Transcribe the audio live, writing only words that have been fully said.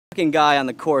Fucking guy on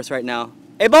the course right now.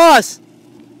 Hey, boss!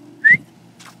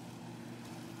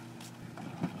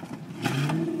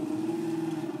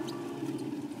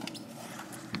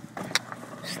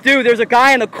 Stu, there's a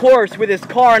guy on the course with his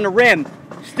car on the rim.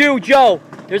 Stu, Joe,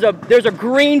 there's a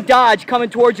green Dodge coming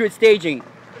towards you at staging.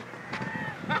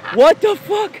 What the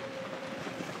fuck?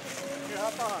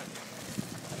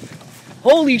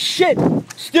 Holy shit!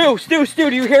 Stu,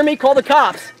 do you hear me? Call the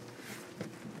cops.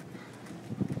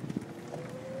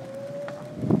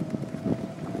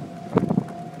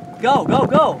 Go.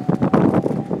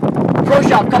 Pro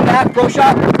shop, come back, pro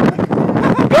shop.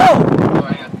 Go!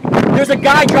 There's a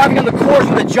guy driving on the course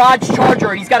with a Dodge Charger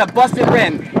and he's got a busted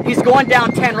rim. He's going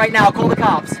down 10 right now. Call the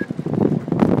cops.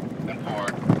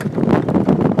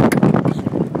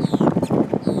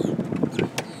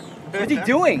 What's he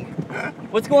doing?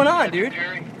 What's going on, dude?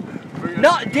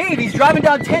 No, Dave, he's driving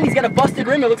down 10. He's got a busted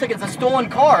rim. It looks like it's a stolen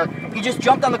car. He just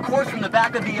jumped on the course from the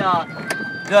back of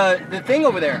the thing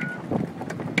over there.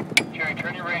 Jerry,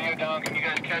 turn your radio down. Can you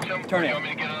guys catch him? Turn it. You want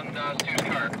me to get on Stu's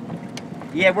cart?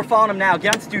 Yeah, we're following him now.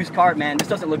 Get on Stu's cart, man. This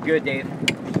doesn't look good, Dave. On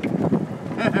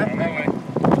that way.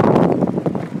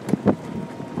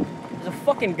 There's a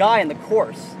fucking guy on the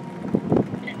course.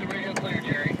 Keep the radio clear,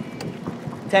 Jerry.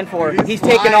 10-4. He's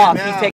taking off. He's taking